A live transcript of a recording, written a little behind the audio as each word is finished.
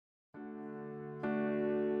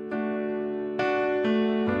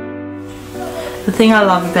The thing I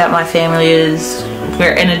love about my family is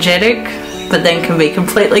we're energetic, but then can be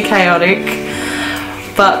completely chaotic.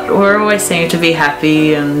 But we're always seem to be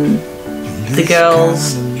happy, and the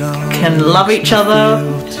girls can love each other,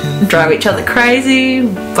 drive each other crazy,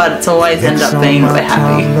 but it's always end up being we're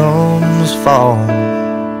happy.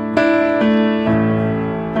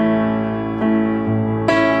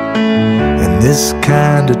 And this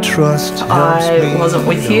kind of trust I wasn't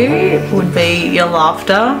with you would be your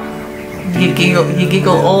laughter. You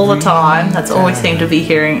giggle all the time. That's all we seem to be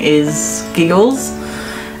hearing is giggles,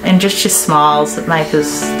 and just your smiles that make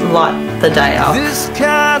us light the day up. This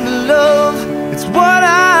kind of love, it's what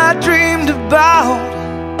I dreamed about.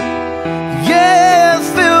 Yeah, it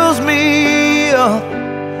fills me up.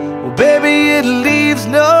 Well, baby, it leaves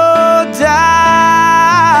no doubt.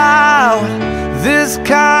 This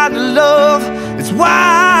kind of love, it's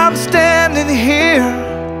why I'm standing here.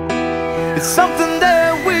 It's something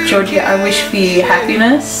that we Georgie, I wish for you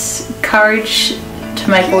happiness, courage to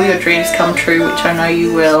make all your dreams come true, which I know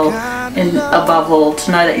you will, and above all,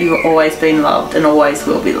 to know that you've always been loved and always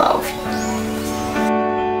will be loved.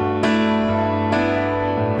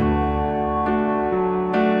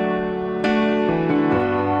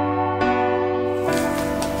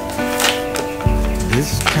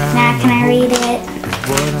 Now can I read it?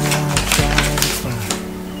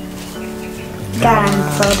 Go and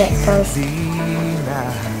fold it first.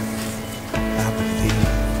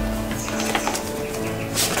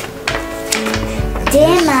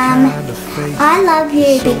 Dear Mum, I love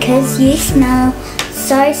you because you smell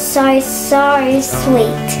so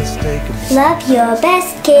sweet. Love, your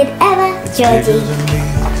best kid ever, Georgie.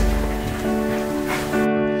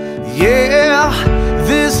 Yeah,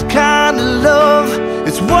 this kind of love,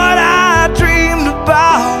 it's what I dreamed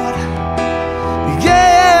about.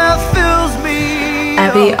 Yeah, it fills me.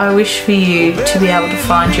 Abby, I wish for you to be able to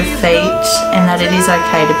find your feet and that it is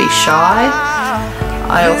okay to be shy.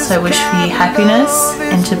 I also wish for you happiness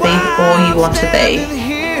and to be all you want to be,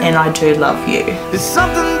 and I do love you. It's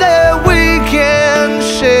something that we can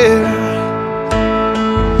share.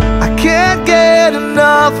 I can't get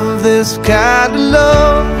enough of this kind of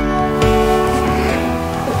love.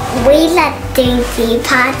 We love doing tea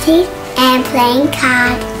parties and playing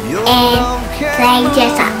cards and playing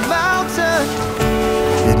dress up.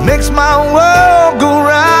 It makes my world go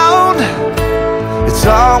round. It's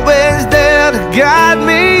always there to guide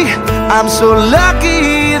me. I'm so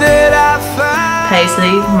lucky that I found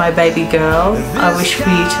Paisley, my baby girl, I wish for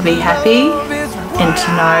you to be happy and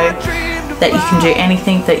to know that you can do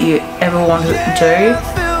anything that you ever want to do,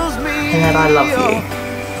 and that I love you.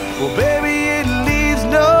 Well, baby, it leaves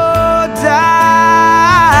no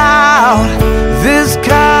doubt. This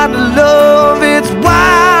kind of love, it's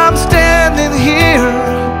why I'm standing here.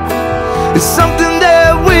 It's something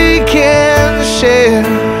that we can share.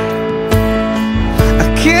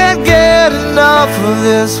 I can't get enough of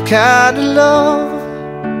this kind of love.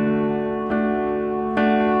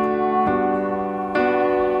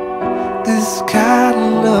 This kind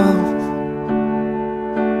of love.